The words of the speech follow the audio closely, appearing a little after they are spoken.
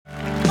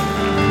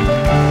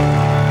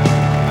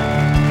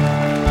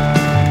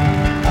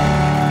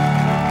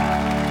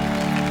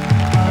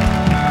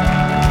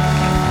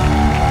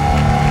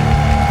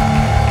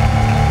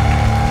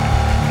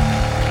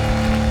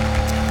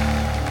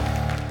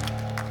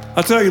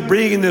I'll tell you,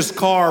 being in this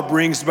car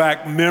brings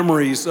back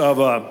memories of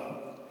a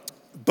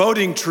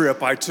boating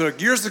trip I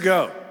took years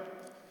ago.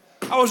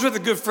 I was with a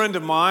good friend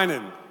of mine,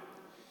 and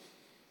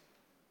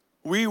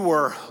we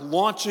were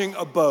launching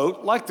a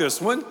boat like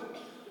this one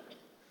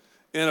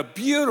in a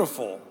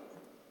beautiful,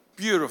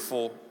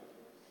 beautiful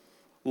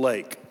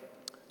lake.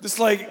 This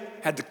lake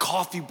had the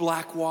coffee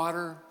black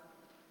water,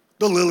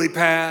 the lily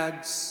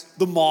pads,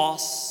 the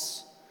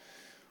moss.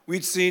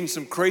 We'd seen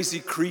some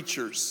crazy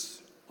creatures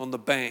on the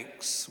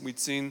banks. We'd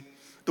seen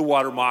the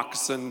water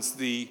moccasins,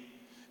 the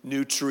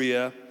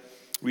nutria.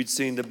 We'd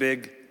seen the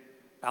big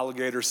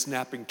alligator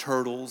snapping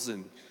turtles,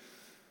 and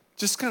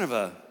just kind of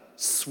a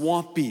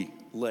swampy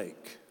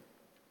lake.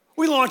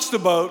 We launched the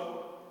boat,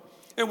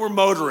 and we're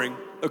motoring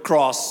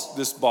across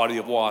this body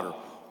of water.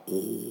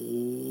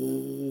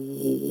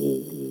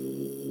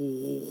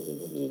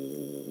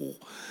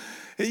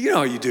 You know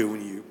how you do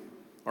when you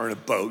are in a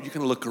boat. You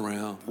kind of look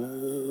around.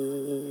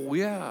 Oh,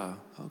 yeah,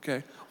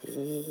 okay.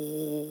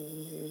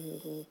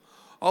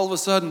 All of a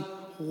sudden,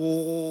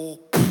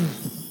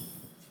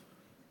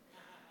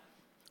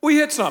 we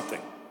hit something.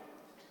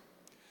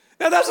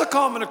 Now, that's a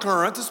common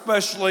occurrence,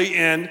 especially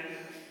in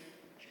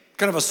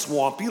kind of a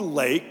swampy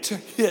lake, to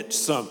hit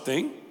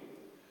something.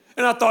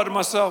 And I thought to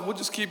myself, we'll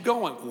just keep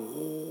going.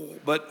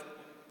 But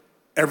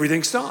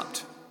everything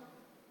stopped.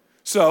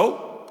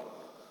 So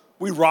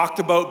we rocked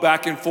the boat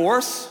back and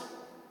forth.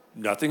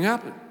 Nothing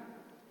happened.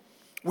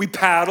 We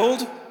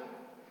paddled.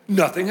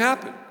 Nothing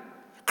happened.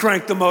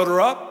 Cranked the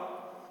motor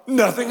up.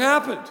 Nothing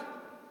happened.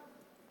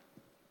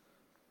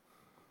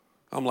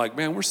 I'm like,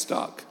 man, we're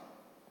stuck.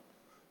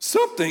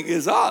 Something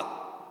is up.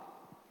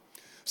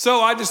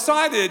 So I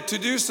decided to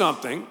do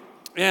something,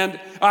 and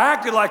I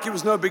acted like it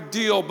was no big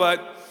deal,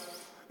 but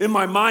in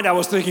my mind I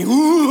was thinking,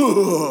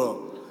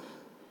 ooh.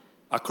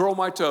 I curled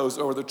my toes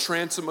over the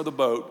transom of the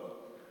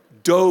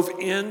boat, dove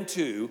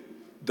into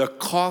the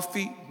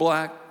coffee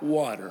black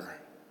water,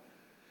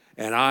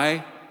 and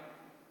I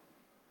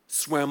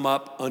swam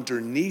up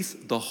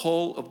underneath the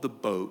hull of the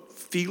boat,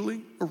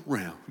 feeling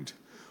around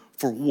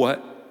for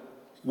what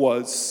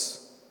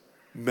was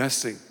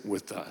messing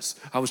with us.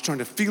 I was trying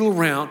to feel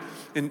around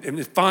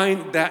and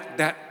find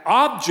that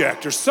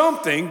object or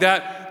something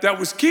that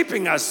was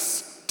keeping us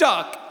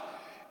stuck.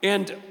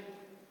 And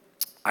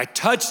I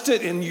touched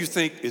it, and you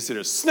think, is it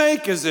a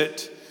snake? Is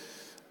it,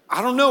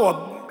 I don't know,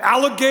 an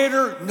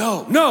alligator?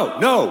 No.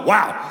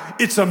 Wow,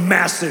 it's a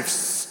massive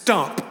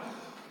stump.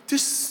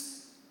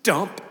 This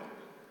stump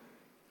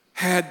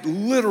had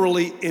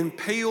literally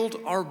impaled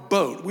our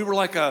boat. We were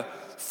like a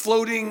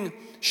floating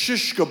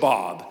shish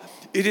kebab.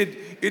 It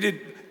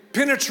had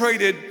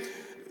penetrated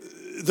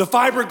the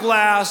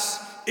fiberglass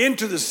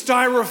into the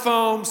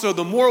styrofoam. So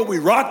the more we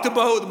rocked the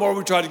boat, the more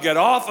we tried to get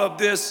off of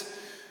this,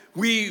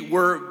 we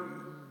were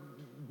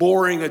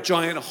boring a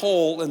giant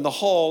hole in the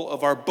hull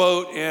of our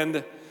boat.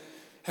 And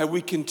had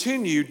we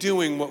continued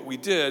doing what we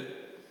did,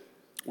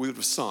 we would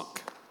have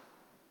sunk.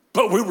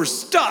 But we were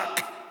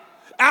stuck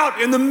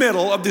out in the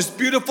middle of this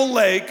beautiful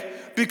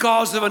lake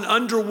because of an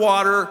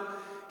underwater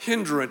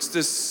hindrance,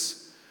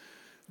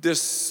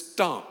 this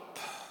stump.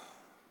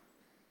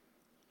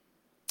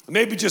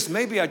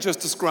 Maybe I just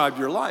described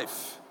your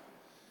life.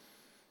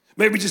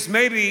 Maybe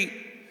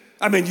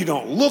you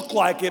don't look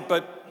like it,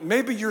 but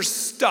maybe you're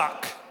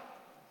stuck.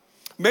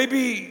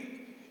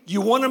 Maybe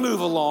you want to move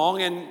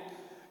along and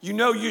you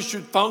know you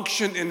should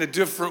function in a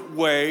different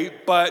way,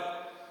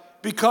 but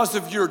because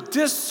of your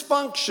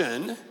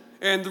dysfunction,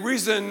 and the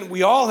reason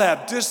we all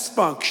have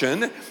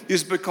dysfunction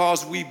is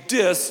because we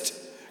dissed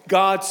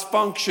God's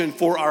function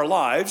for our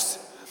lives.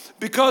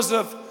 Because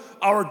of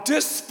our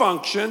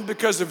dysfunction,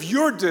 because of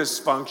your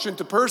dysfunction,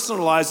 to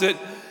personalize it,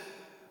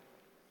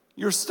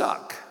 you're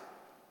stuck.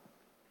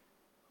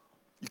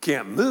 You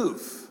can't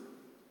move.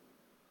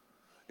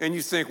 And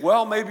you think,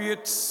 well, maybe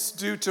it's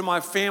due to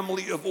my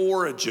family of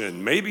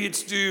origin. Maybe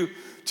it's due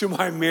to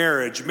my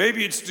marriage.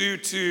 Maybe it's due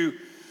to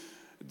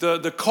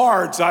the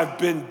cards I've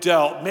been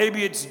dealt.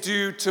 Maybe it's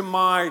due to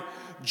my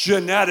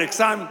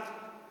genetics.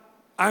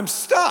 I'm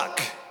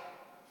stuck.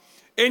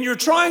 And you're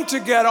trying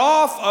to get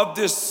off of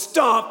this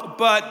stump,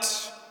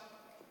 but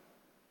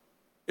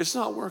it's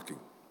not working.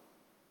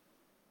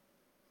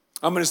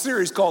 I'm in a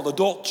series called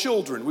Adult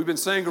Children. We've been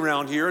saying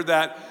around here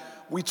that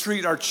we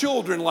treat our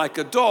children like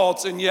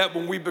adults, and yet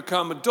when we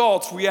become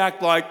adults, we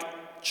act like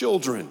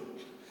children.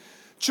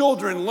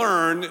 Children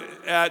learn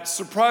at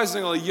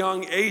surprisingly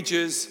young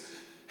ages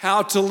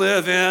how to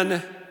live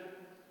in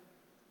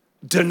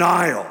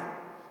denial.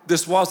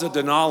 This was a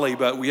Denali,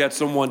 but we had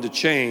someone to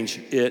change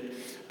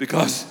it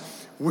because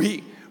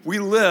we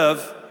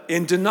live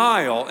in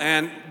denial.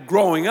 And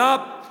growing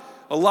up,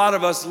 a lot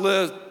of us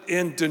lived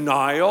in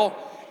denial,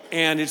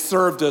 and it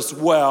served us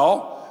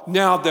well.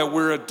 Now that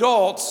we're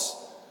adults,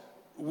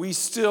 we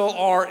still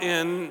are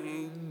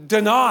in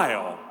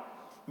denial.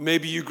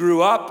 Maybe you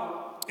grew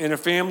up in a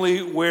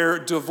family where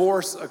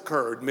divorce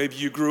occurred. Maybe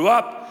you grew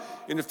up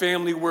in a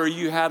family where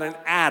you had an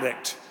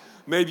addict.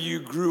 Maybe you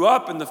grew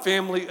up in the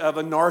family of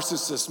a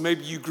narcissist.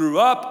 Maybe you grew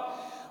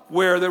up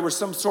where there was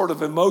some sort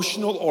of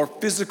emotional or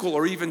physical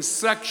or even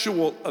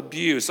sexual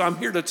abuse. I'm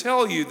here to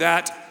tell you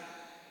that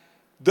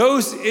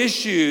those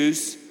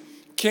issues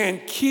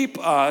can keep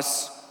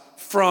us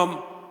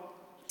from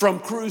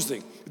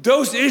cruising.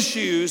 Those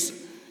issues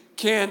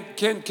can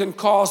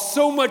cause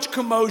so much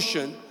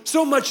commotion,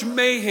 so much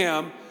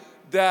mayhem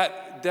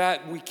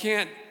that we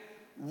can't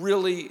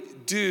really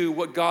do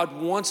what God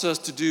wants us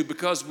to do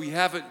because we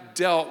haven't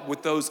dealt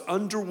with those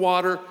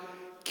underwater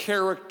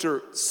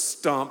character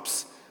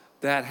stumps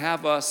that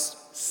have us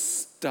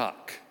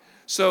stuck.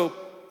 So,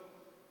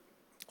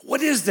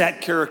 what is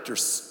that character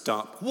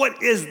stump?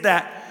 What is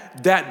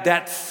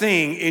that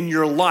thing in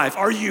your life?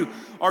 Are you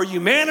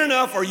man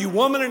enough? Are you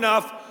woman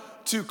enough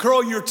to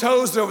curl your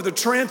toes over the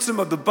transom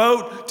of the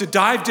boat, to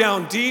dive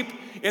down deep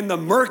in the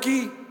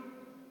murky,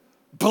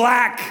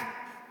 black,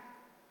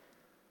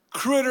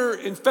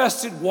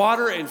 critter-infested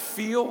water and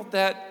feel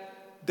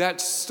that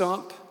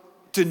stump?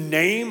 To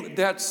name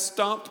that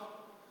stump?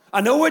 I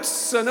know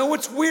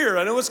it's weird.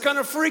 I know it's kind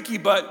of freaky,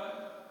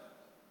 but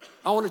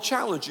I want to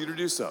challenge you to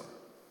do so.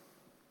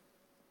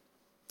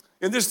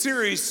 In this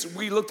series,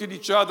 we looked at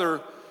each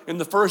other in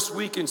the first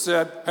week and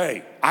said,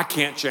 hey, I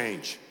can't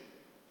change.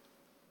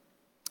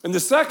 In the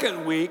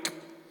second week,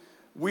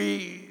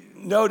 we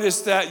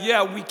noticed that,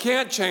 yeah, we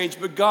can't change,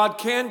 but God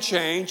can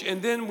change.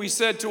 And then we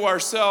said to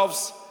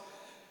ourselves,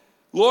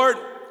 Lord,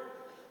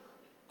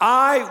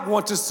 I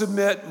want to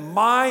submit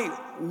my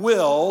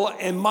will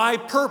and my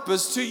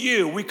purpose to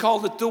you. We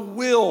called it the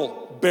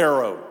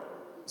wheelbarrow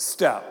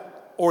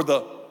step, or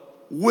the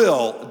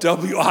will,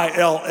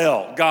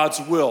 W-I-L-L, God's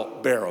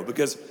wheelbarrow,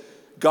 because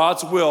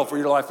God's will for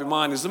your life and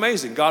mine is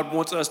amazing. God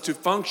wants us to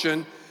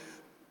function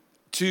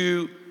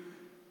to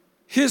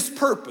His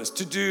purpose,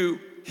 to do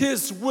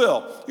His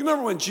will. You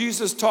remember when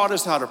Jesus taught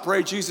us how to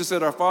pray? Jesus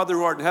said, our Father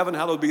who art in heaven,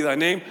 hallowed be thy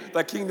name.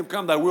 Thy kingdom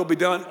come, thy will be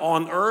done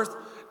on earth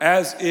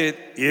as it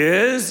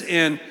is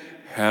in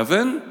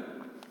heaven.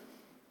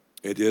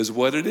 It is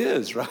what it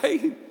is,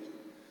 right?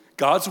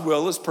 God's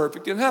will is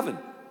perfect in heaven.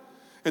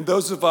 And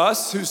those of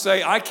us who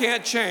say, I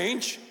can't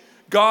change,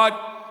 God,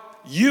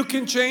 you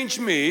can change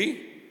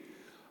me.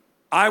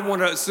 I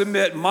want to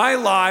submit my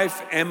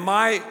life and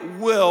my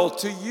will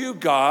to you,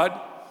 God.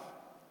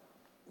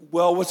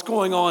 Well, what's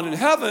going on in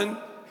heaven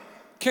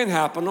can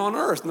happen on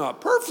earth.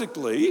 Not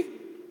perfectly,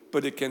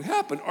 but it can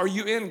happen. Are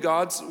you in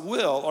God's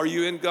will? Are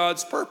you in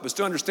God's purpose?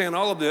 To understand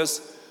all of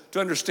this,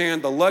 to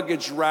understand the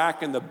luggage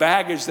rack and the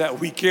baggage that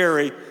we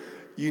carry,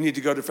 you need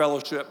to go to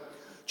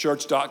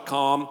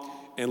fellowshipchurch.com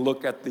and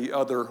look at the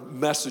other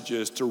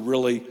messages to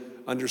really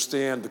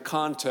understand the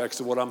context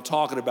of what I'm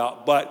talking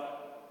about. But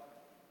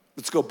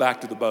let's go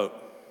back to the boat.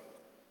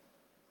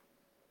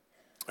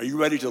 Are you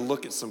ready to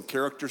look at some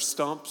character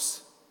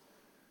stumps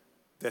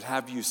that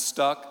have you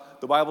stuck?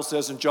 The Bible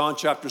says in John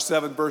chapter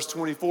 7, verse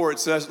 24, it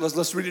says,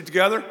 let's read it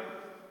together.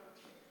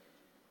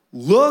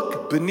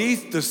 Look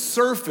beneath the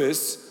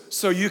surface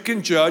so you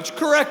can judge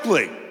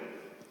correctly.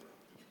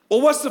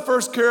 Well, what's the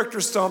first character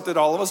stump that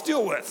all of us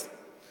deal with?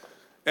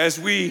 As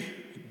we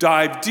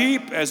dive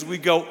deep, as we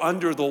go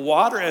under the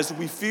water, as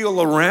we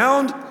feel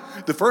around,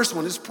 the first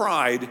one is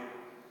pride.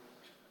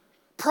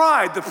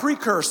 Pride, the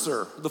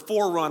precursor, the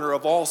forerunner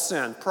of all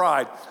sin,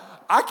 pride.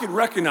 I can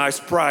recognize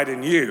pride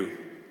in you,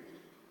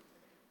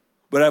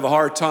 but I have a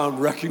hard time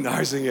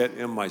recognizing it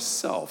in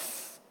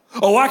myself.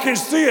 Oh, I can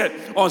see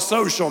it on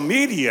social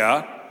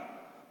media,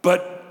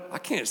 but I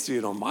can't see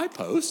it on my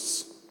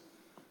posts.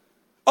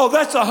 Oh,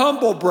 that's a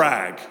humble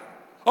brag.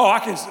 Oh,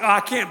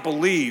 I can't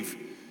believe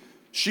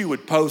she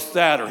would post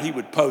that or he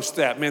would post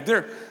that. Man,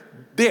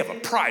 they have a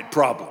pride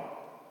problem.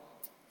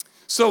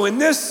 So in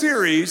this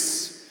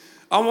series,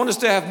 I want us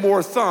to have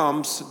more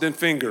thumbs than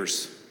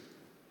fingers.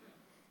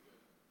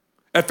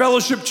 At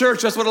Fellowship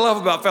Church, that's what I love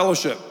about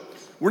Fellowship.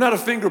 We're not a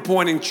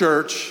finger-pointing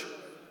church.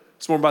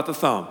 It's more about the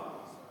thumb.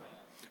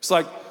 It's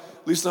like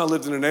Lisa and I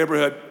lived in a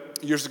neighborhood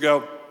years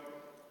ago,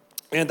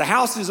 and the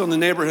houses in the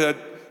neighborhood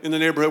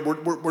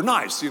were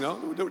nice, you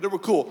know. They were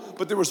cool.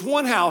 But there was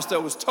one house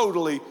that was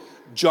totally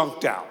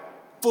junked out,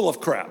 full of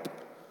crap.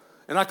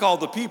 And I called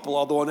the people,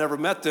 although I never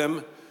met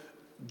them,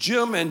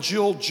 Jim and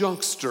Jill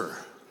Junkster.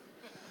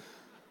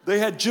 They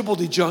had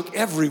gibbledy junk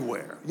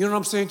everywhere. You know what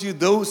I'm saying to you?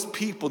 Those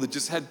people that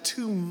just had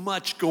too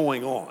much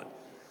going on.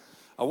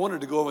 I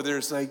wanted to go over there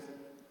and say,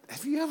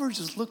 have you ever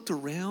just looked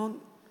around?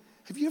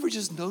 Have you ever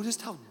just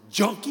noticed how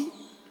junky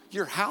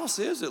your house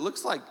is? It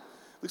looks like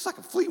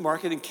a flea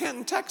market in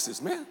Canton, Texas,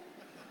 man.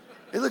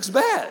 It looks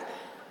bad.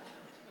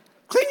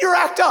 Clean your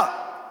act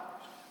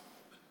up.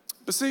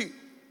 But see,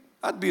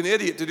 I'd be an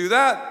idiot to do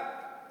that.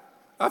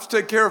 I have to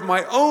take care of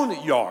my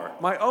own yard,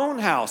 my own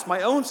house,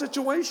 my own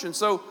situation.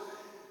 So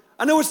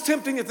I know it's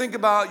tempting to think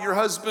about your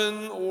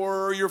husband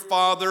or your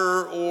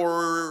father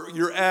or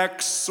your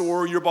ex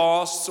or your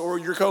boss or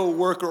your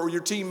co-worker or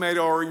your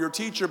teammate or your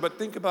teacher, but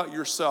think about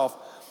yourself.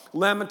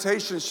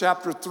 Lamentations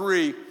chapter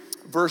 3,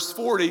 verse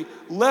 40,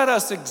 let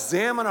us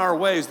examine our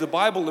ways. The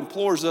Bible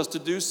implores us to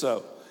do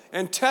so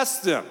and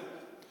test them.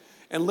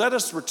 And let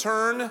us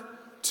return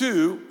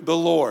to the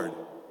Lord.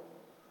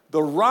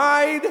 The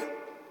ride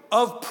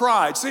of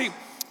pride. See,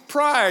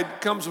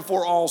 pride comes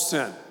before all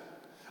sin.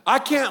 I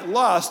can't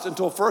lust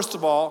until, first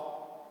of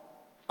all,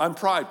 I'm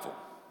prideful.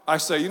 I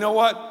say, you know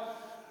what?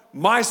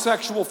 My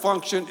sexual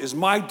function is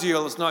my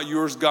deal. It's not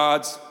yours,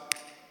 God's.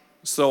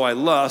 So I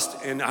lust,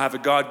 and I have a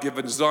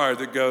God-given desire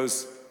that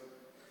goes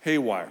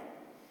haywire.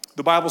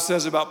 The Bible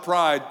says about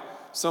pride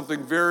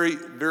something very,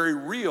 very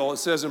real. It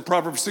says in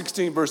Proverbs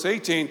 16, verse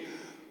 18,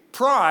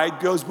 pride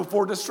goes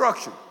before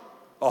destruction.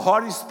 A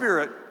haughty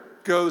spirit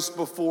goes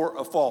before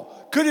a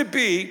fall. Could it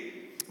be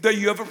that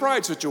you have a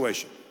pride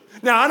situation?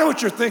 Now, I know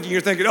what you're thinking.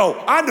 You're thinking,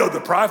 oh, I know the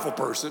prideful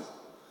person.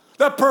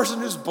 That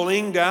person is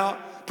blinged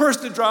out.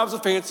 Person that drives a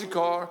fancy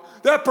car.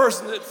 That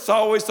person that's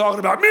always talking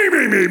about me.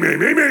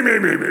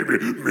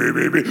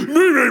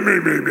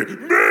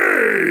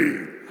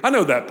 I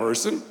know that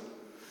person.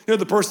 You know,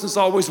 the person that's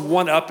always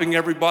one-upping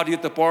everybody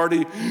at the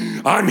party.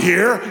 I'm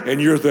here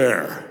and you're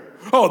there.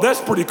 Oh, that's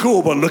pretty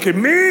cool, but look at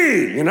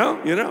me, you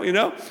know?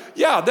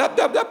 Yeah,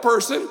 that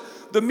person,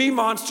 the me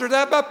monster,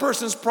 that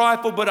person's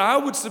prideful, but I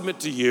would submit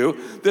to you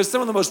that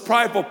some of the most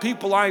prideful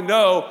people I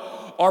know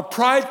are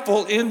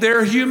prideful in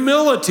their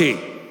humility.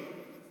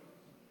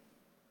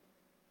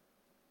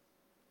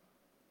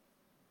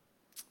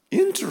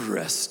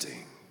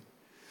 Interesting.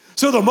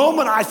 So the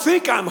moment I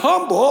think I'm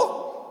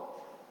humble,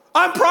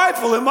 I'm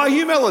prideful in my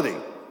humility.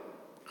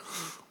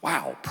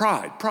 Wow,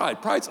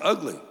 pride's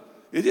ugly.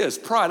 It is,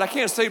 pride. I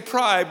can't say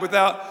pride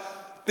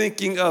without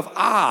thinking of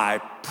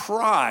I,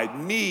 pride,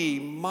 me,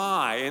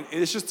 my. And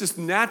it's just this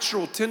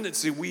natural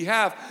tendency we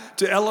have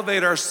to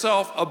elevate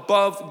ourselves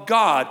above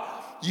God.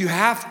 You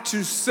have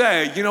to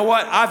say, you know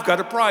what? I've got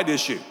a pride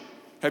issue.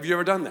 Have you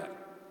ever done that?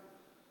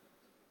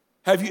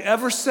 Have you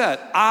ever said,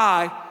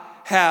 I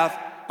have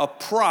a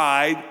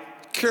pride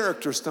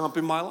character stump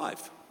in my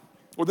life?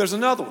 Well, there's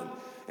another one.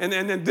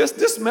 And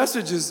this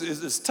message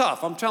is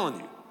tough, I'm telling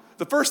you.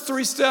 The first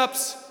 3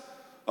 steps,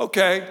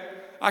 okay,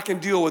 I can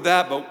deal with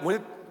that, but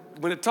when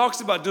it talks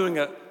about doing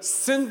a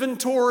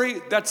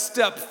sinventory, that's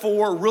step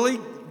 4, really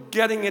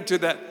getting into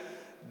that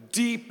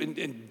deep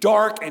and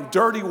dark and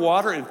dirty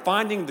water and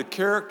finding the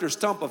character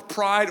stump of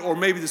pride, or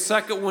maybe the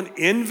second one,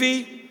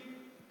 envy.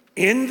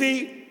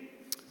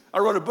 I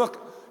wrote a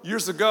book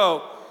years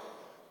ago,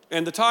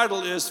 and the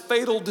title is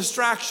Fatal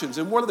Distractions.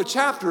 And one of the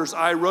chapters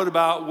I wrote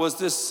about was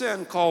this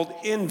sin called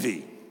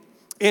envy.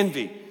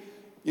 Envy.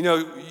 You know,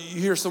 you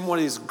hear someone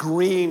is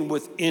green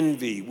with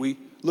envy. We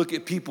look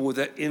at people with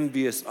that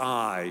envious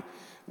eye.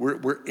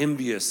 We're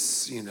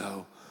envious,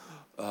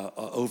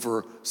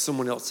 over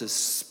someone else's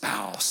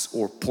spouse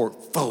or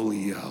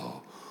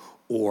portfolio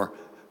or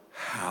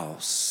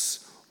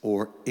house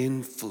or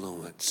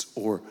influence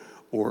or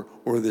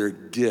their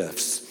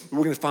gifts.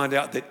 We're going to find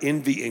out that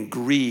envy and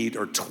greed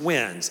are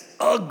twins,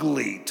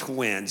 ugly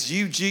twins.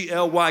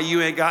 UGLY,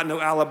 you ain't got no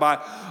alibi,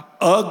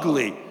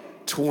 ugly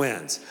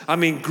twins. I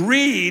mean,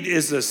 greed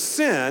is a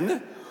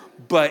sin,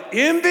 but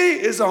envy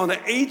is on the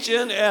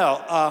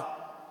HNL, a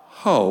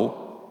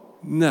whole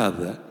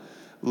nother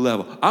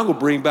level. I'm going to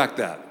bring back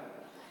that.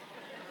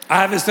 I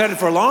haven't said it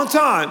for a long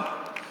time,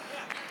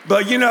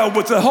 but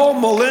with the whole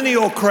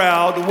millennial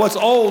crowd, what's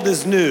old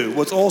is new.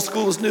 What's old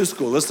school is new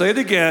school. Let's say it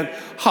again.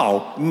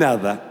 Whole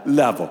nother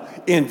level.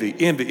 Envy.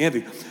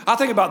 I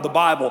think about the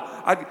Bible.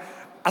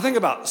 I think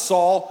about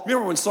Saul.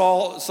 Remember when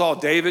Saul saw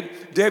David?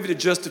 David had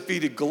just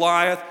defeated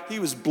Goliath. He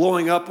was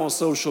blowing up on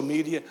social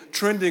media,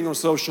 trending on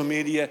social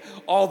media,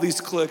 all these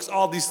clicks,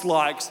 all these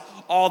likes,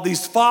 all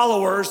these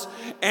followers.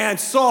 And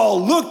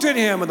Saul looked at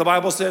him, and the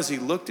Bible says he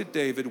looked at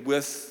David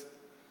with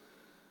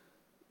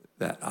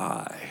that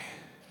eye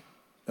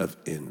of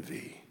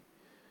envy.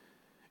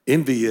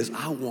 Envy is,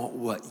 I want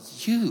what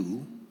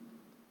you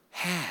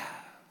have.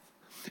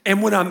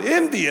 And when I'm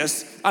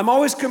envious, I'm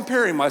always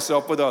comparing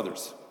myself with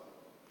others.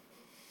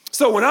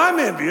 So when I'm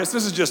envious,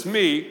 this is just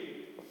me,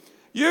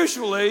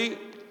 usually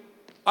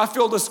I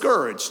feel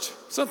discouraged.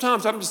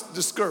 Sometimes I'm just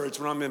discouraged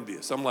when I'm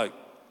envious. I'm like,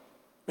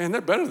 man,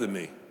 they're better than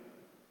me.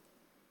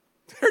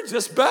 They're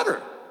just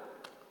better.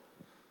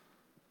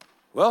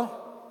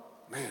 Well,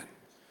 man,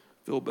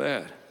 I feel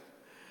bad.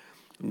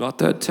 I'm not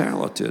that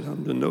talented.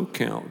 I'm the no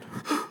count.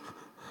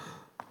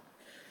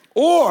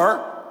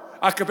 Or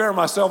I compare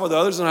myself with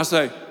others and I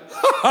say,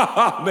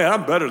 man,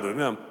 I'm better than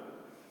them.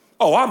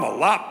 Oh, I'm a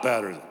lot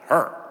better than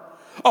her.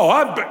 Oh,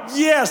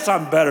 yes,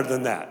 I'm better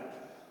than that.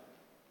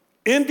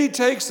 Envy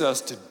takes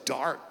us to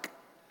dark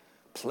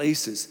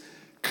places.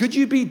 Could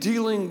you be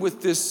dealing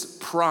with this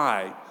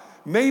pride?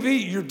 Maybe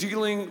you're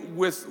dealing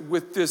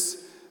with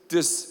this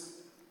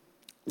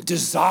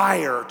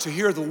desire to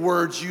hear the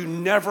words you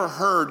never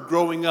heard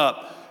growing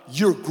up.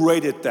 You're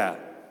great at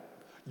that.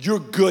 You're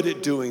good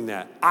at doing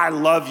that. I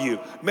love you.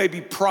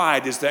 Maybe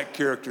pride is that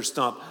character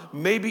stump.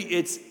 Maybe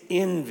it's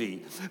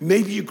envy.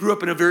 Maybe you grew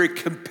up in a very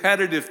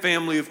competitive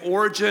family of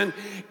origin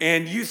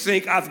and you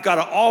think I've got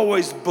to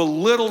always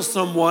belittle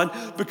someone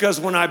because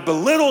when I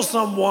belittle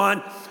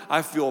someone,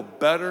 I feel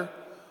better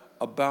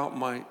about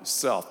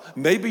myself.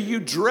 Maybe you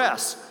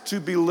dress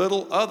to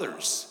belittle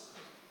others.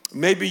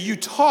 Maybe you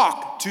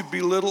talk to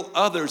belittle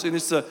others, and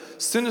it's a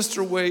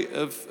sinister way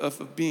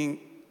of being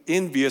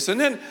envious. And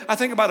then I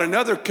think about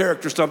another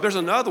character stump. There's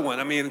another one.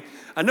 I mean,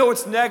 I know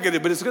it's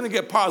negative, but it's going to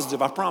get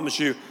positive, I promise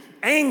you.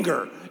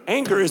 Anger.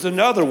 Anger is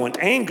another one.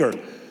 Anger.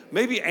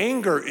 Maybe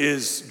anger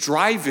is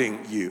driving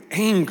you.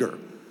 Anger.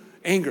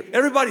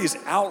 Everybody's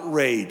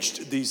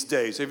outraged these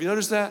days. Have you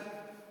noticed that?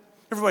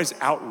 Everybody's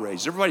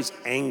outraged. Everybody's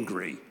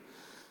angry.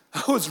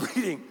 I was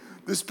reading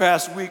this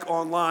past week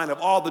online of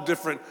all the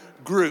different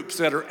groups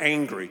that are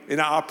angry.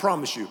 And I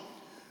promise you,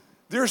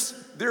 there's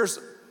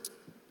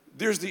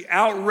the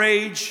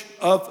outrage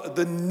of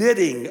the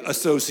Knitting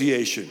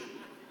Association.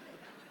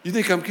 You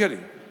think I'm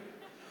kidding?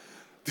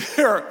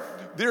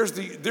 There's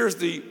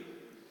the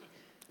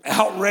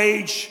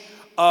outrage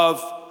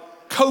of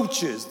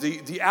coaches,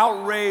 the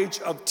outrage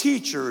of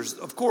teachers,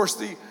 of course,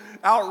 the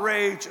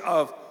outrage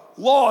of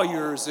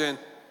lawyers and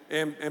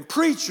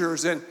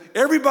preachers, and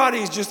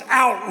everybody's just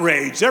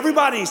outraged.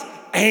 Everybody's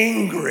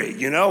angry,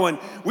 you know, and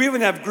we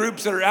even have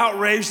groups that are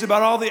outraged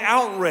about all the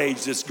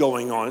outrage that's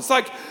going on. It's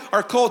like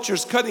our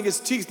culture's cutting its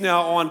teeth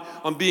now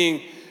on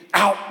being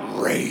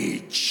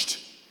outraged.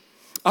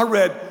 I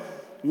read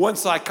one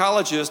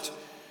psychologist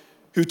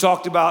who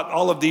talked about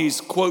all of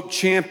these, quote,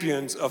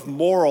 champions of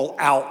moral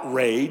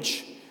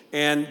outrage,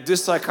 and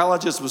this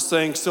psychologist was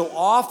saying so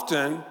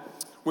often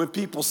when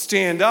people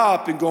stand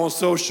up and go on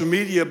social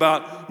media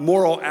about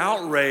moral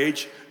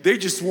outrage, they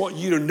just want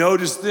you to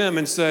notice them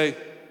and say,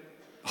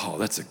 oh,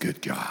 that's a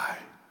good guy.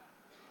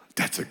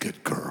 That's a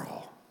good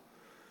girl.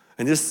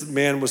 And this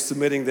man was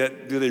submitting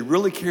that, do they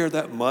really care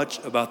that much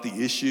about the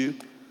issue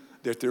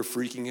that they're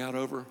freaking out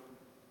over?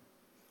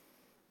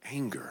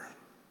 Anger.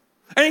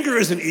 Anger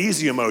is an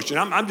easy emotion.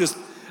 I just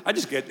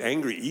get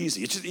angry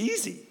easy. It's just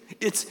easy.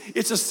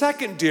 It's a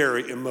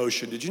secondary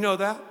emotion. Did you know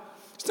that?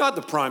 It's not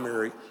the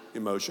primary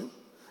emotion.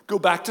 Go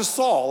back to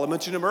Saul. I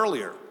mentioned him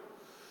earlier.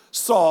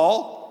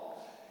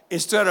 Saul,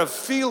 instead of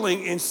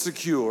feeling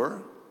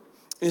insecure,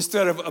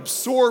 instead of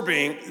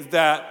absorbing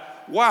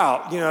that,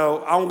 wow, you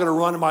know, I'm going to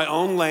run in my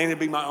own lane and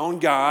be my own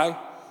guy,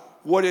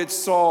 what did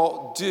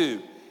Saul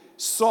do?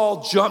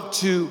 Saul jumped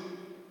to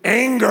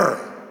anger.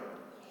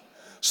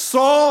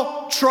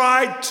 Saul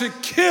tried to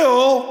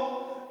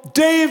kill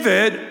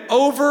David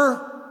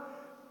over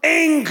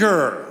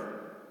anger.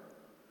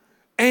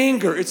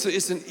 Anger,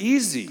 it's an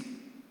easy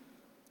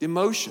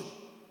emotion.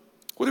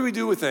 What do we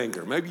do with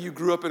anger? Maybe you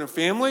grew up in a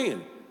family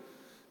and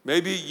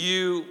maybe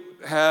you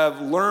have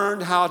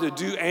learned how to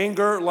do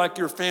anger like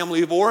your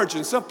family of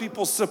origin. Some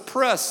people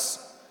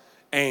suppress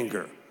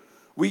anger.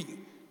 We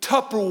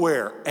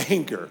Tupperware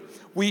anger.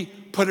 We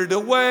put it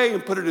away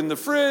and put it in the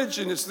fridge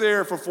and it's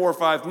there for 4 or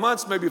 5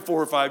 months, maybe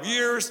 4 or 5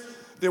 years.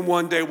 Then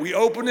one day we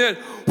open it.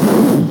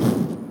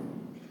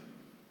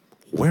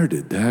 Where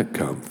did that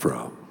come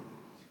from?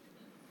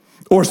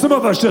 Or some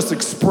of us just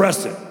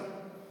express it.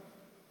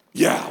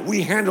 Yeah,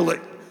 we handle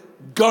it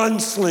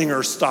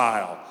gunslinger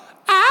style.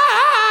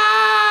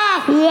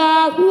 Ah,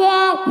 wah,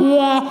 wah,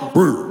 wah.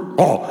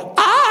 Oh,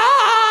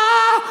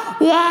 ah,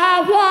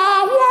 wah,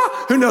 wah,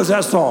 wah. Who knows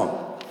that song?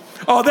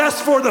 Oh,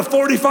 that's for the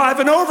 45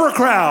 and over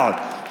crowd.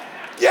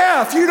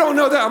 Yeah, if you don't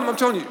know that, I'm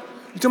telling you.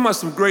 You're talking about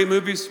some great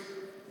movies.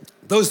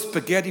 Those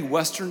spaghetti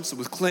westerns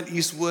with Clint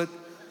Eastwood.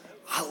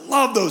 I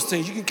love those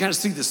things. You can kind of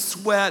see the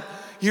sweat,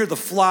 hear the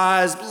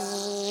flies.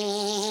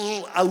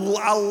 I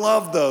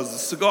love those. The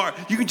cigar.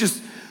 You can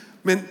just,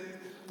 man,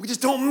 we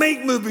just don't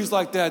make movies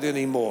like that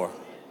anymore.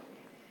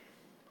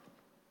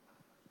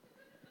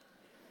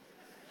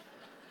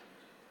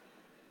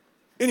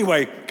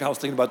 Anyway, I was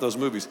thinking about those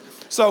movies.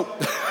 So,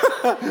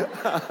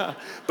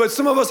 but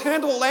some of us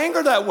handle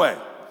anger that way.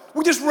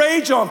 We just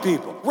rage on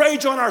people,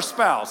 rage on our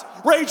spouse,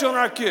 rage on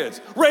our kids,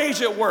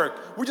 rage at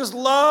work. We just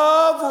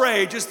love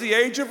rage. It's the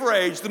age of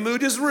rage. The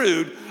mood is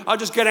rude. I'll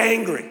just get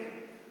angry.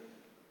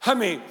 I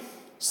mean,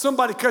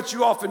 somebody cuts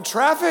you off in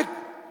traffic.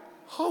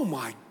 Oh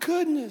my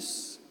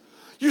goodness.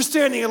 You're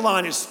standing in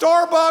line at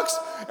Starbucks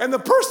and the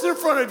person in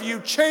front of you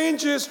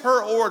changes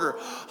her order.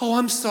 Oh,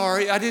 I'm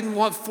sorry, I didn't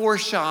want 4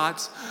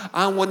 shots.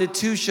 I wanted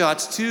 2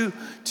 shots, two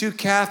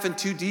calf and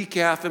 2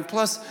 decaf, and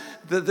plus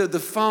the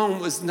foam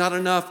was not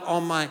enough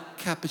on my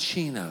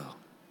cappuccino.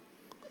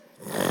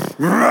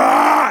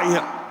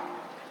 Yeah.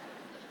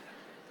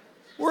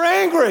 We're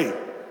angry.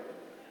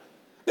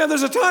 Now,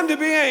 there's a time to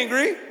be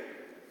angry.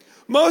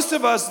 Most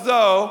of us,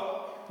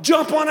 though,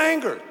 jump on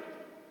anger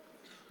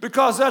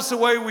because that's the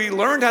way we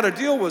learned how to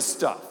deal with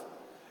stuff.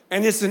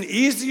 And it's an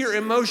easier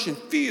emotion.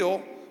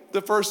 Feel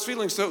the first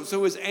feeling.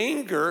 So is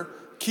anger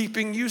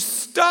keeping you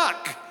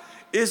stuck?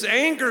 Is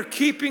anger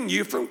keeping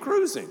you from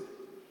cruising?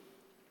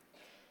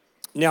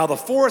 Now, the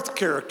fourth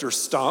character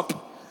stump,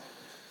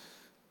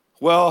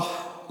 well,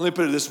 let me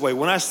put it this way.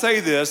 When I say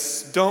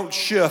this, don't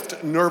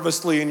shift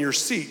nervously in your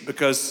seat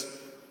because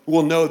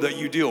we'll know that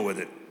you deal with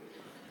it.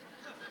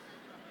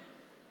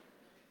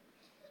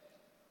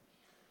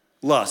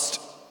 Lust.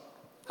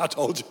 I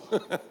told you.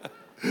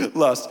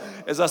 Lust.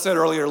 As I said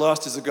earlier,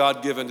 lust is a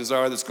God-given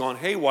desire that's gone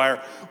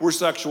haywire. We're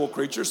sexual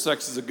creatures.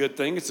 Sex is a good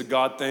thing. It's a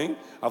God thing.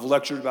 I've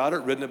lectured about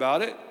it, written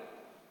about it.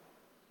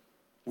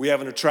 We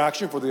have an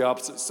attraction for the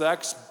opposite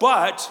sex,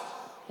 but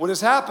What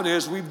has happened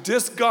is we've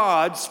dissed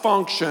God's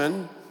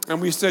function,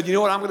 and we said, you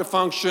know what, I'm going to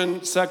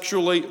function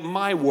sexually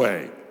my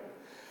way.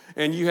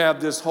 And you have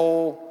this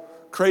whole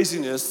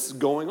craziness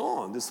going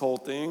on, this whole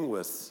thing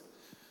with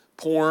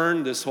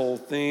porn, this whole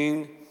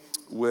thing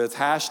with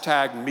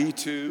hashtag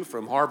 #MeToo,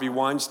 from Harvey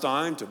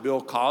Weinstein to Bill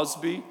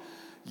Cosby.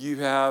 You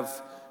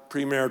have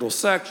premarital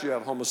sex, you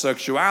have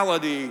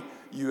homosexuality,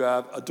 you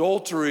have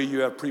adultery,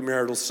 you have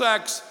premarital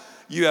sex,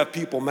 you have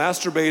people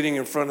masturbating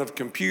in front of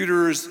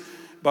computers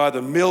by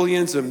the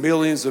millions and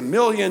millions and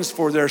millions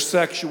for their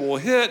sexual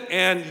hit,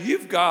 and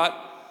you've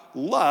got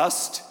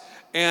lust,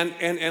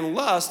 and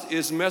lust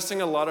is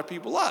messing a lot of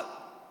people up.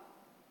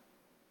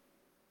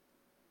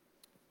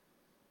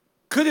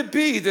 Could it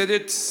be that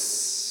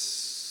it's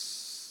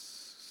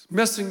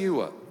messing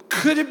you up?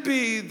 Could it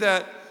be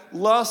that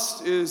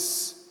lust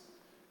is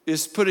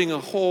putting a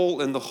hole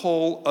in the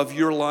hole of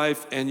your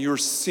life and you're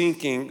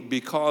sinking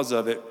because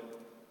of it?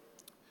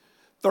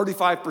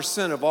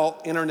 35% of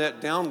all internet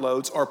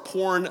downloads are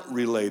porn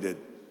related.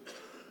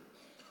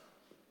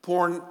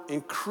 Porn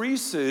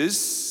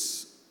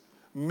increases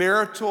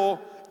marital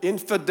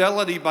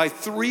infidelity by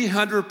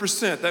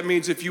 300%. That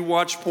means if you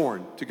watch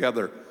porn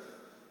together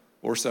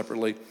or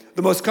separately.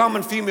 The most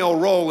common female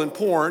role in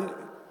porn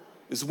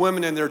is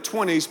women in their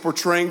 20s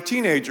portraying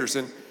teenagers.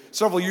 And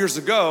several years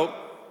ago,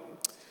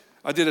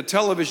 I did a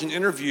television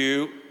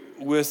interview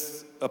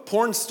with a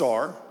porn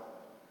star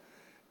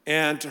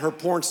and her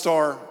porn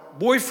star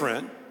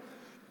boyfriend,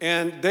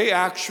 and they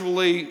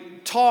actually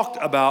talked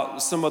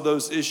about some of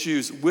those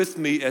issues with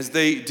me as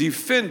they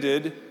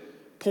defended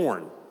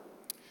porn.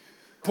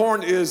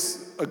 Porn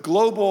is a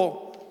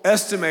global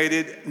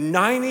estimated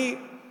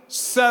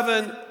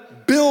 $97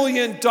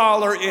 billion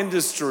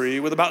industry,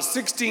 with about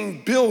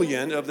 16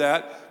 billion of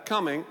that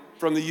coming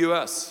from the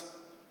US.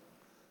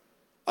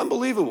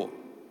 Unbelievable.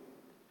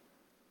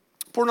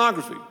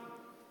 Pornography.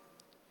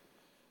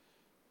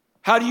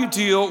 How do you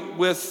deal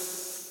with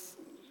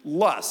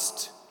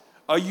lust?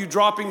 Are you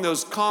dropping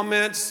those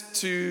comments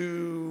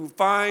to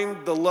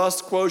find the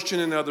lust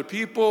quotient in other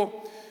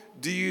people?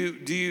 Do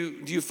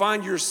you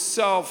find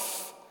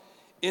yourself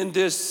in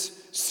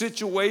this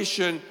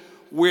situation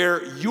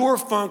where you're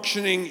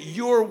functioning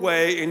your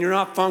way and you're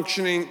not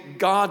functioning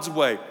God's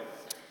way?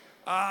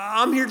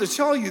 I'm here to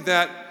tell you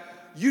that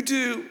you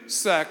do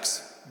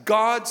sex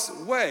God's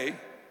way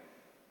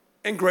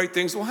and great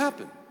things will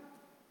happen.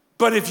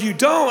 But if you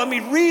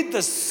don't, read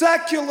the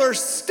secular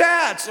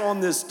stats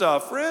on this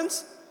stuff,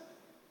 friends.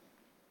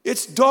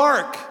 It's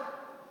dark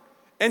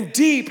and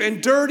deep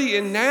and dirty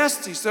and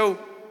nasty. So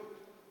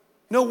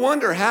no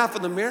wonder half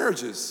of the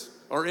marriages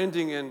are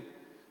ending in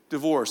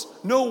divorce.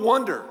 No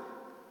wonder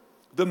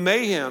the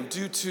mayhem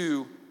due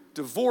to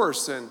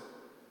divorce and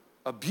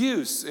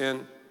abuse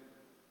and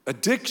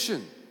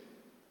addiction.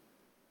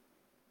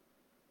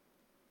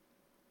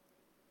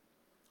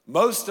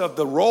 Most of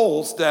the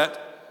roles that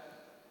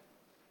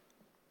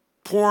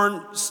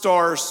porn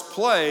stars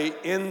play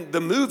in the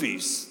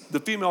movies, the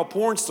female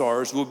porn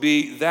stars, will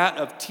be that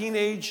of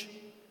teenage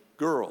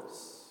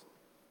girls.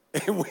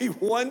 And we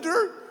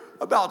wonder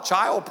about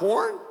child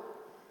porn?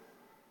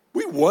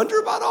 We wonder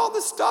about all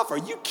this stuff? Are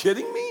you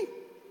kidding me?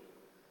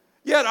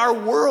 Yet our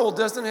world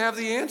doesn't have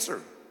the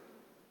answer.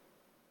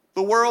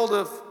 The world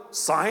of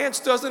science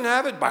doesn't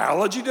have it,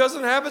 biology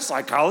doesn't have it,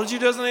 psychology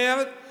doesn't have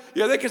it.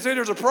 Yeah, they can say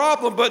there's a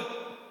problem, but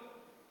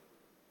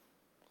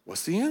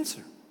what's the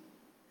answer?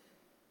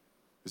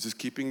 Is this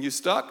keeping you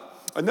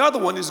stuck? Another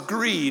one is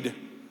greed.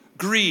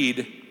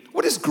 Greed.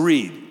 What is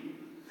greed?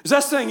 Is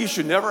that saying you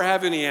should never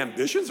have any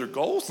ambitions or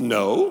goals?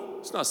 No,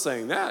 it's not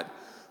saying that.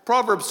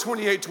 Proverbs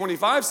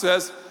 28:25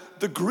 says,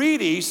 the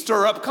greedy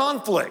stir up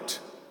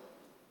conflict,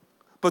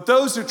 but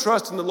those who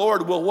trust in the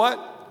Lord will what?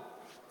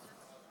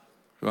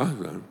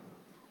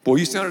 Boy,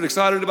 you sounded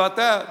excited about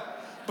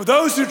that. But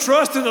those who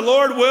trust in the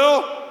Lord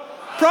will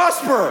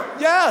prosper.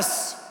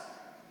 Yes.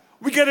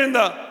 We get in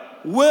the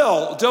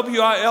will,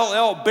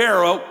 W-I-L-L,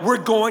 barrow, we're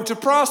going to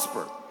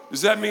prosper.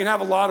 Does that mean have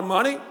a lot of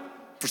money?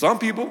 For some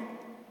people.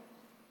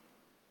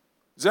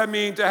 Does that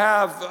mean to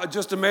have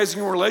just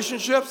amazing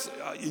relationships?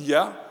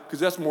 Yeah, because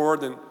that's more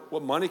than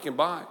what money can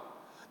buy.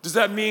 Does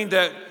that mean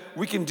that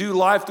we can do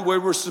life the way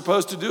we're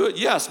supposed to do it?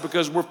 Yes,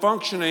 because we're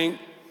functioning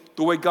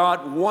the way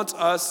God wants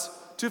us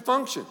to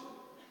function.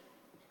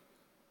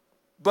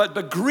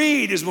 But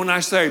greed is when I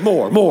say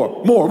more.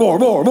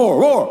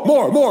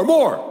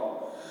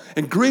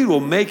 And greed will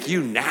make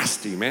you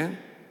nasty, man.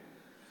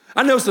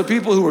 I know some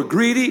people who are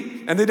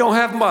greedy and they don't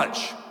have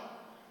much.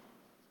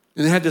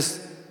 And they have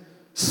this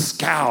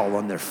scowl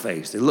on their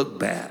face. They look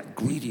bad.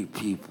 Greedy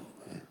people.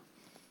 Man.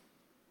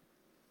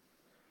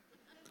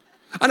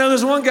 I know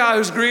there's one guy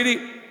who's greedy.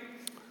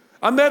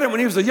 I met him when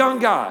he was a young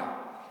guy,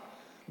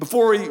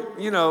 before he,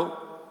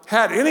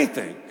 had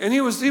anything. And he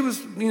was,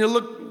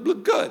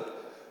 looked good.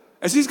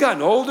 As he's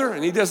gotten older,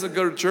 and he doesn't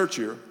go to church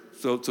here,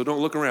 so don't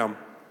look around.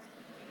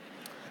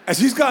 As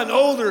he's gotten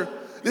older,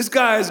 this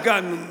guy has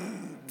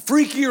gotten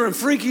freakier and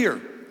freakier.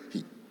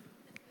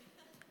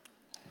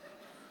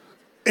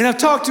 And I've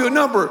talked to a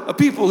number of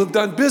people who've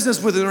done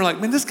business with him, and they're like,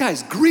 man, this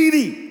guy's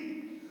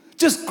greedy.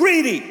 just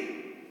greedy.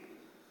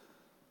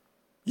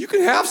 You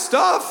can have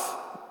stuff.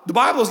 The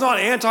Bible is not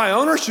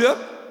anti-ownership.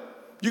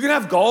 You can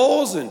have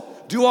goals and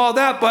do all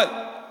that, but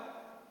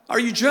are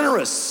you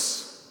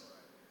generous?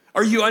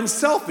 Are you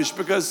unselfish?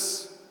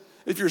 Because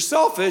if you're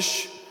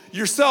selfish,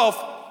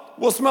 yourself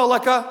will smell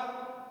like a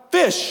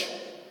fish.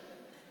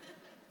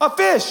 A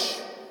fish.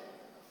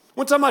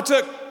 One time I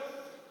took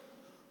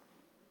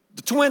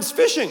the twins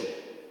fishing.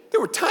 They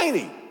were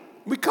tiny.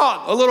 We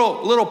caught a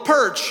little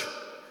perch,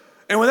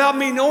 and without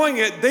me knowing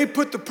it, they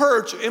put the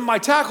perch in my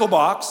tackle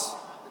box.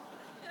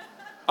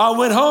 I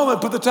went home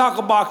and put the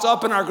tackle box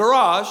up in our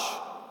garage,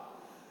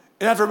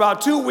 and after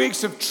about 2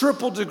 weeks of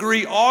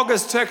triple-degree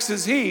August,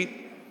 Texas heat,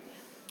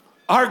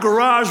 our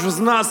garage was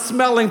not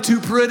smelling too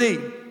pretty.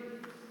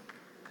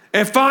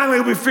 And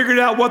finally, we figured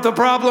out what the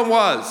problem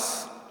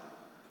was.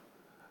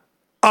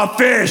 A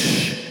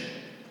fish.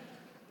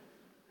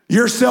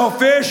 You're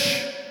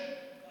selfish,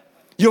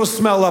 you'll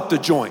smell up the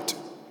joint.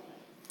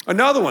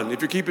 Another one,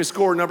 if you're keeping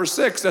score, number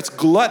 6, that's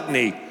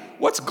gluttony.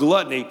 What's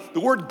gluttony? The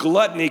word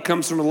gluttony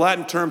comes from the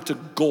Latin term to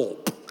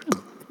gulp.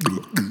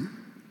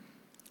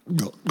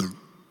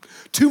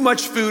 Too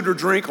much food or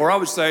drink, or I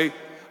would say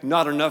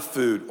not enough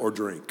food or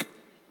drink.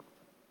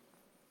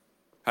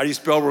 How do you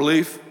spell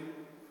relief?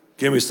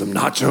 Give me some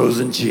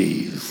nachos and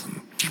cheese.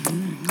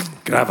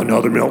 Can I have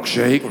another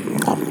milkshake?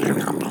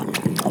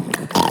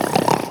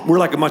 We're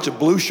like a bunch of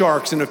blue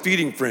sharks in a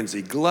feeding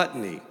frenzy.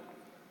 Gluttony.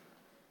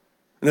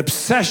 An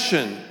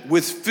obsession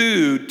with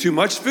food, too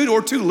much food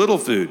or too little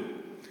food.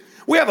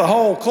 We have a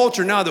whole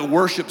culture now that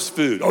worships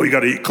food. Oh, you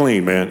gotta eat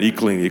clean, man. Eat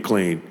clean, eat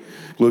clean.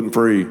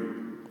 Gluten-free,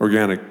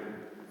 organic,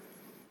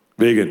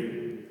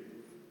 vegan,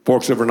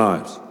 forks over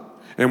knives.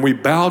 And we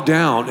bow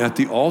down at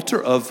the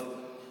altar of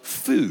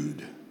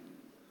food.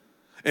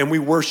 And we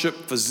worship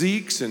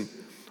physiques and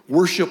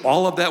worship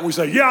all of that. We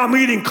say, yeah, I'm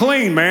eating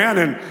clean, man.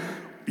 And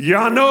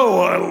yeah, I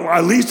know,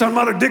 at least I'm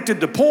not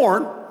addicted to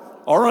porn.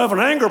 I don't have an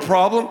anger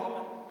problem.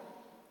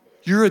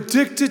 You're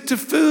addicted to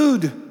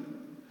food.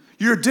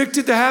 You're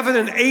addicted to having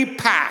an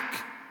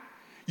 8-pack.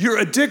 You're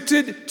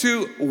addicted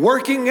to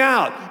working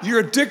out. You're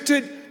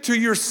addicted to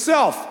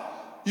yourself.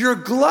 You're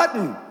a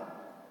glutton.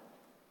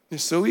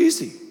 It's so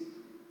easy.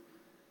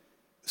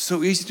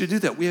 So easy to do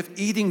that. We have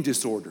eating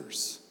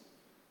disorders.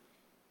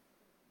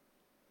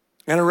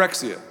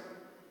 Anorexia.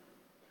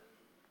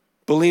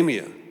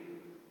 Bulimia.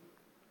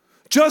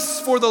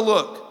 Just for the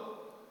look.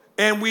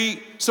 And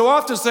we so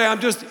often say,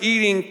 I'm just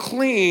eating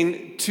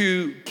clean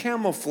to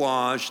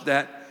camouflage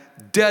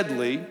that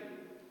deadly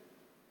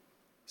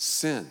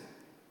sin.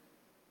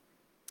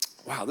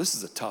 Wow, this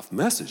is a tough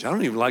message. I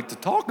don't even like to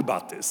talk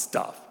about this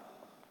stuff.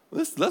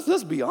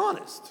 Let's be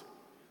honest.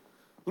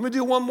 Let me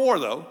do one more,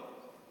 though,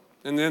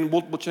 and then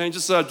we'll change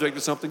the subject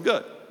to something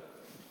good.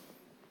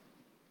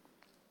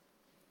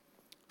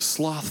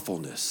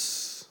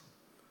 Slothfulness.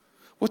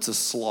 What's a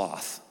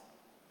sloth?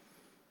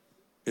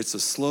 It's a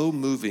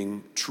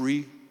slow-moving,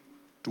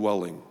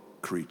 tree-dwelling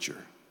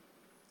creature.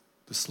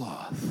 The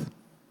sloth.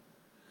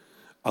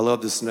 I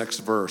love this next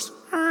verse.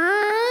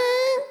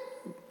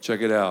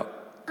 Check it out.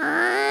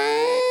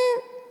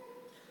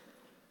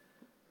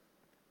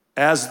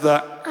 As the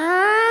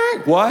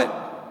what?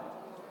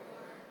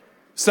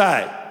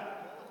 Say.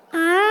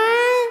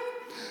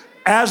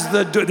 As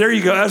the there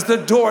you go. As the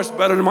door. It's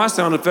better than my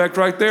sound effect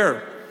right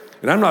there.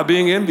 And I'm not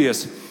being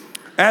envious.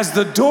 As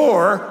the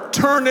door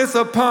turneth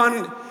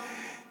upon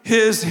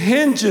his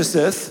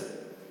hingeseth.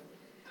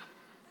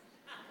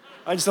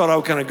 I just thought I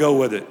would kind of go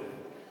with it.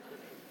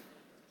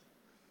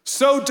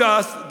 So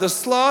doth the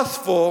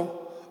slothful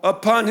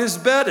upon his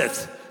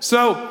beddeth.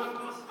 So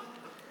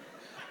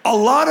a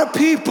lot of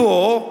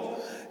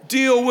people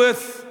deal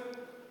with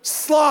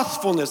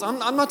slothfulness. I'm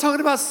not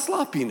talking about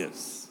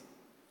sloppiness.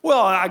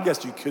 Well, I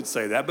guess you could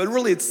say that, but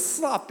really it's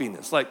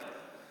sloppiness. Like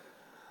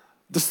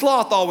the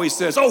sloth always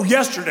says, oh,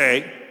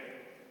 yesterday,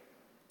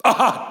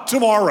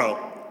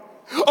 tomorrow.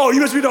 Oh, you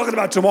must be talking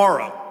about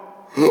tomorrow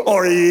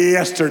or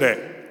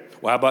yesterday.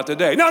 Well, how about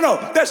today? No,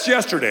 that's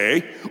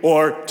yesterday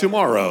or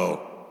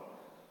tomorrow.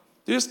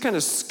 They just kind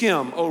of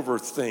skim over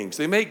things.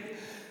 They make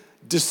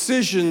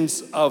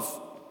decisions of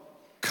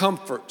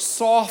comfort,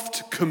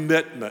 soft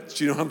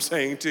commitments. You know what I'm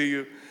saying to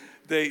you?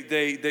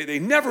 They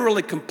never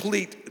really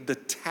complete the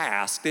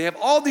task. They have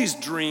all these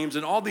dreams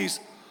and all these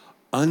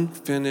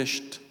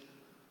unfinished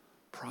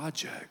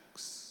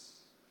projects.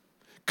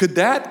 Could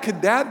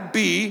that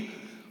be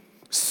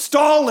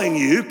stalling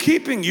you,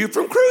 keeping you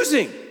from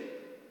cruising?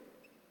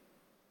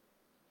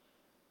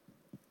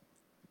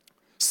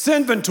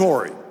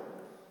 Sinventory.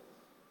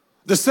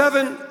 The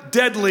 7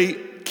 deadly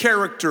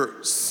character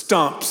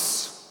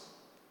stumps.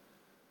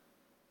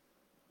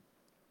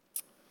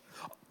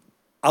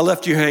 I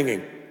left you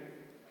hanging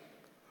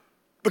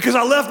because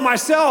I left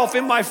myself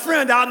and my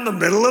friend out in the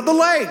middle of the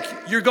lake.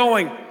 You're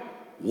going,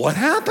 what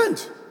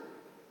happened?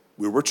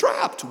 We were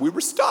trapped. We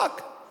were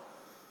stuck.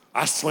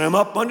 I swam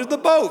up under the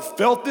boat,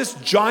 felt this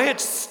giant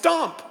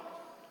stump,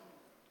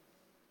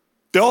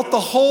 felt the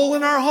hole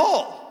in our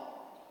hull.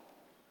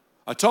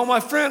 I told my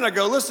friend, I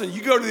go, listen,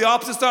 you go to the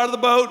opposite side of the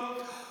boat.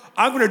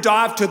 I'm going to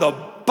dive to the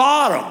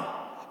bottom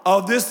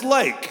of this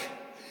lake,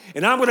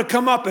 and I'm going to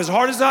come up as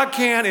hard as I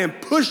can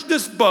and push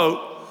this boat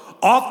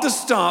off the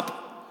stump,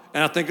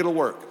 and I think it'll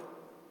work.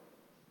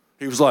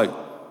 He was like,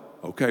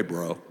 okay,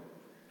 bro.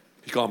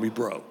 He called me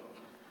bro.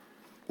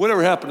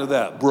 Whatever happened to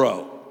that,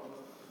 bro?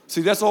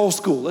 See, that's old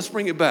school. Let's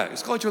bring it back.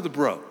 Let's call each other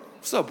bro.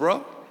 What's up,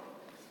 bro?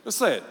 Let's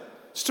say it.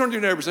 Just turn to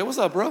your neighbor and say, what's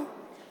up, bro?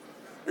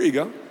 There you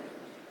go.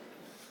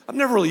 I've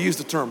never really used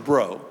the term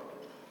bro,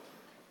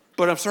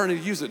 but I'm starting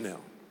to use it now.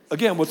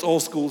 Again, what's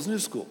old school is new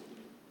school.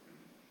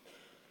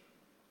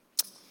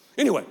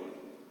 Anyway,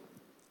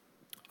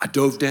 I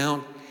dove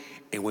down,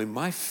 and when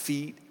my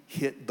feet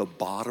hit the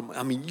bottom,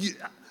 I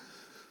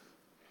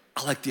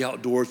like the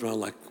outdoors, but I'm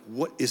like,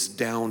 what is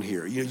down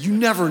here? You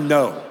never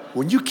know.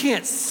 When you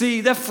can't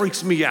see, that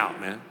freaks me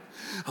out, man.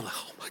 I'm like,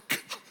 oh my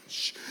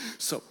gosh.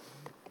 So,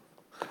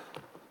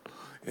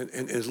 and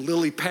there's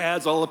lily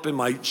pads all up in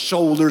my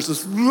shoulders,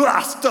 this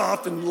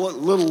stuff, and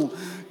little,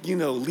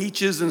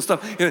 leeches and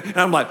stuff. And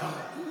I'm like,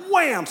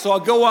 wham! So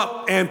I go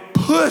up and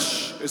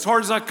push as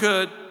hard as I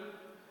could.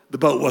 The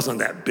boat wasn't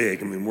that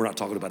big. We're not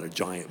talking about a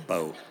giant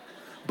boat.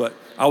 But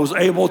I was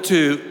able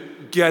to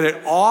get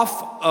it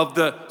off of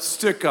the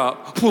stick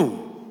up,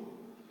 boom,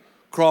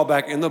 crawl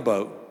back in the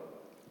boat,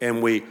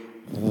 and we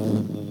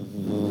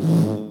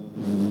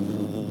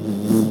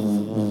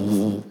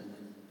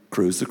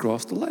cruised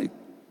across the lake.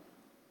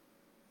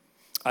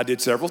 I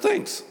did several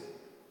things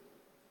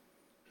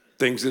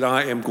that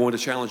I am going to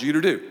challenge you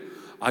to do.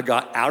 I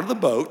got out of the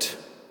boat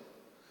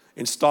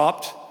and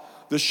stopped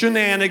the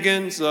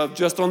shenanigans of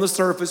just on the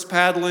surface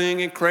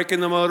paddling and cranking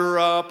the motor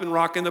up and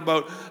rocking the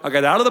boat. I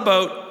got out of the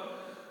boat,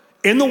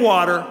 in the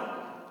water,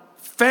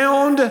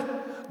 found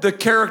the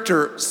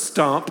character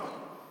stump.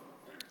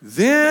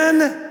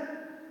 Then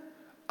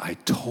I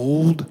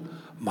told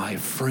my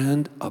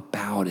friend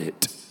about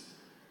it.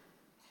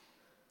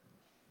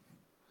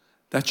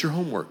 That's your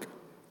homework.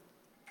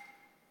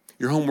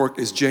 Your homework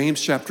is James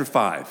chapter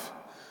 5,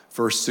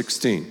 verse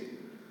 16.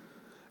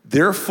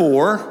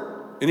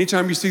 Therefore,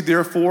 anytime you see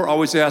therefore,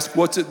 always ask,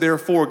 what's it there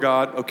for,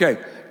 God? Okay,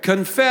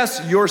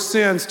 confess your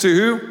sins to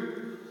who?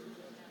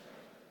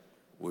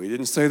 We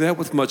didn't say that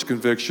with much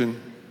conviction.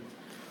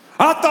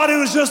 I thought it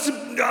was just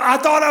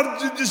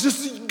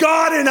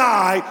God and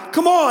I.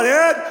 Come on,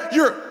 Ed.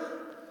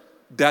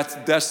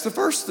 That's the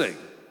first thing.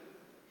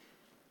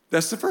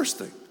 That's the first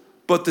thing.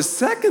 But the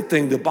second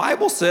thing, the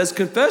Bible says,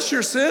 confess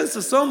your sins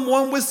to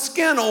someone with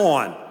skin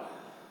on.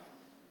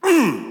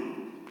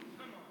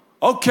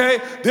 Okay,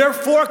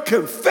 therefore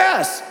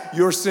confess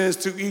your sins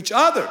to each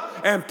other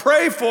and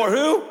pray for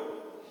who?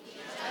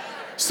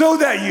 So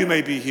that you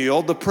may be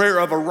healed. The prayer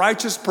of a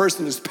righteous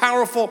person is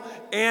powerful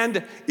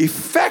and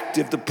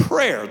effective. The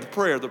prayer.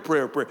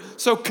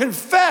 So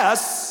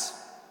confess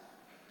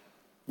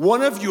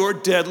one of your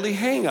deadly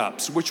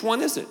hang-ups. Which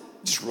one is it?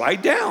 Just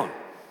write down.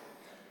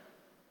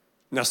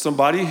 Now,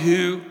 somebody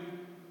who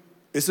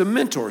is a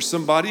mentor,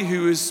 somebody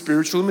who is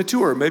spiritually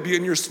mature, maybe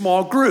in your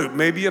small group,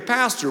 maybe a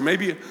pastor,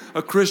 maybe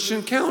a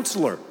Christian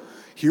counselor.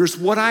 Here's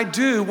what I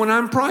do when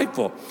I'm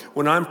prideful.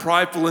 When I'm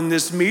prideful in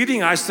this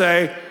meeting, I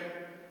say,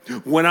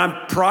 when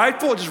I'm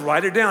prideful, just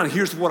write it down.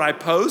 Here's what I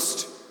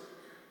post.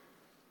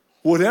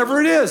 Whatever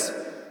it is,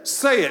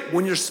 say it.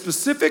 When you're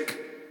specific,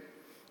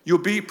 you'll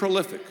be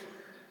prolific.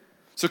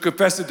 So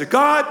confess it to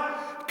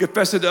God,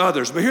 confess it to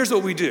others. But here's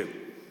what we do.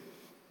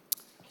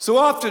 So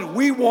often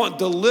we want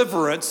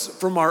deliverance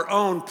from our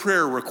own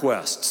prayer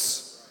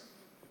requests.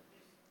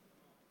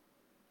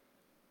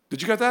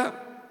 Did you get that?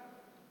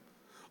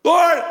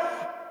 Lord,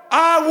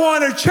 I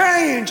want to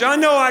change. I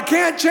know I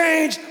can't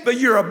change, but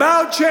you're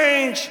about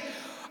change.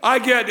 I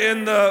get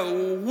in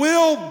the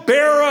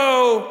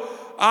wheelbarrow.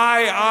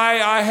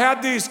 I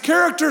have these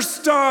character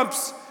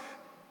stumps.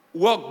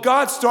 Well,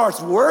 God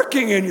starts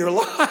working in your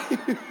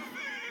life.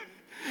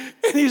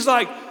 And he's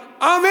like,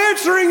 I'm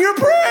answering your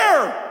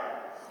prayer.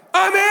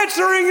 I'm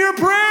answering your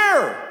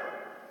prayer.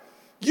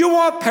 You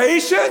want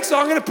patience?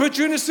 I'm going to put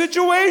you in a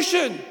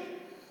situation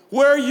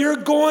where you're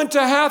going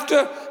to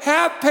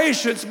have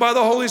patience by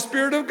the Holy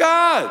Spirit of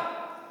God.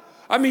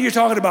 You're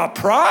talking about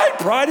pride?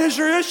 Pride is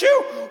your issue?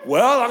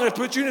 Well, I'm going to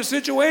put you in a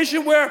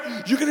situation where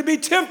you're going to be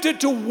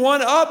tempted to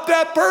one-up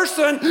that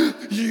person.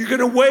 You're going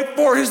to wait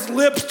for his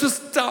lips to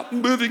stop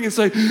moving and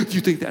say,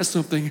 you think that's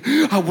something?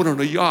 I went on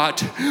a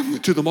yacht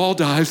to the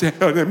Maldives.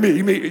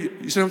 Me.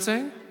 You see what I'm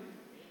saying?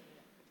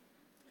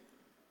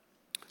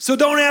 So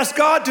don't ask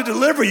God to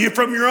deliver you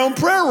from your own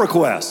prayer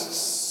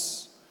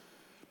requests.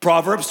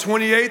 Proverbs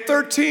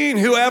 28:13,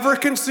 whoever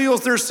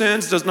conceals their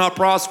sins does not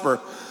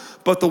prosper,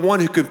 but the one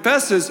who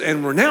confesses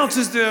and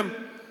renounces them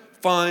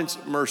finds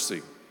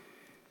mercy.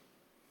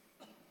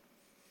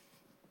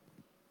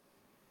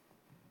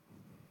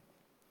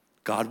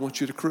 God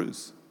wants you to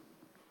cruise.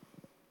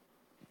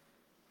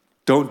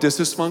 Don't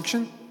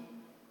dysfunction.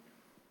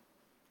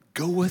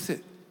 Go with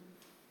it.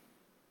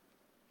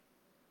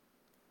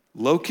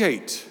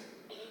 Locate.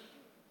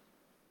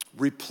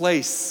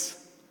 Replace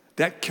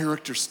that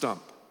character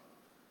stump.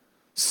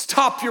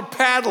 Stop your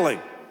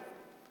paddling.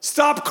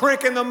 Stop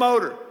cranking the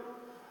motor.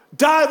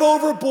 Dive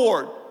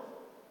overboard.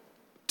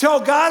 Tell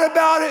God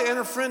about it and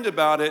a friend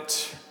about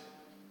it,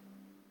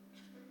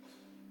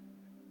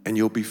 and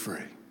you'll be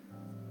free.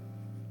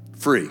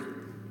 Free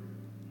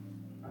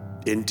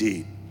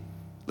indeed.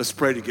 Let's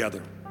pray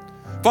together.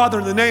 Father,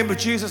 in the name of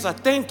Jesus, I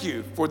thank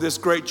you for this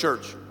great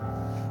church.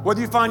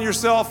 Whether you find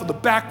yourself in the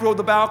back row of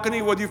the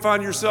balcony, whether you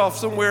find yourself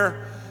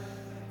somewhere,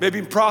 maybe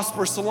in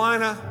Prosper,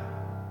 Salina,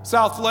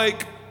 South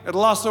Lake, at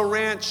Lasso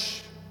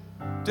Ranch,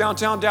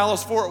 downtown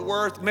Dallas, Fort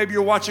Worth, maybe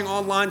you're watching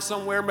online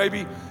somewhere,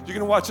 maybe you're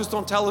gonna watch this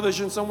on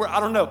television somewhere,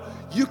 I don't know.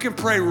 You can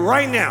pray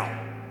right now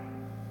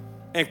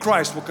and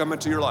Christ will come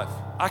into your life.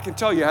 I can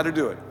tell you how to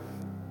do it.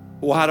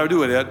 Well, how do I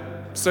do it, Ed?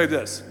 Say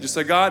this. Just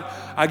say, God,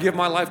 I give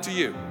my life to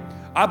you.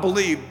 I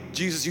believe,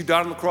 Jesus, you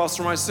died on the cross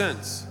for my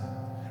sins.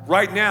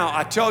 Right now,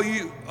 I tell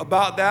you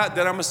about that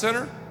I'm a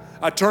sinner.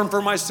 I turn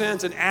from my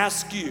sins and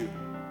ask you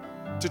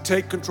to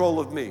take control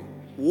of me,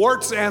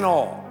 warts and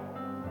all.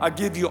 I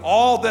give you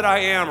all that I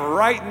am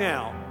right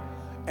now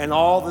and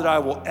all that I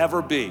will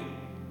ever be.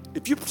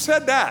 If you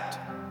said that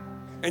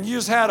and you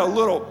just had a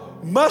little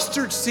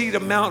mustard seed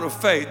amount of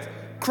faith,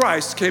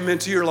 Christ came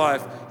into your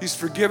life. He's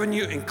forgiven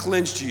you and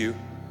cleansed you,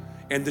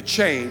 and the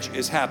change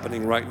is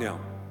happening right now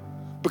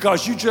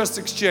because you just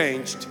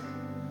exchanged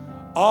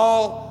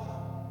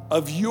all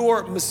of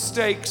your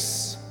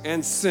mistakes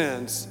and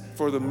sins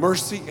for the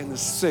mercy and the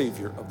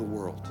Savior of the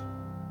world.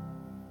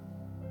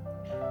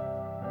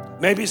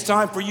 Maybe it's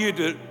time for you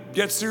to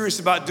get serious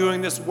about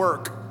doing this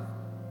work,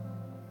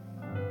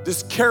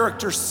 this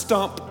character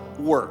stump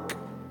work,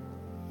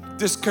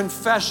 this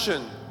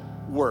confession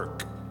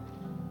work.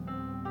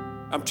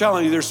 I'm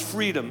telling you, there's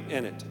freedom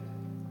in it.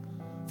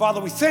 Father,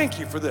 we thank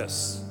you for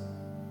this.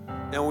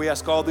 And we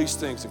ask all these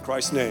things in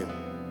Christ's name.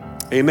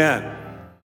 Amen.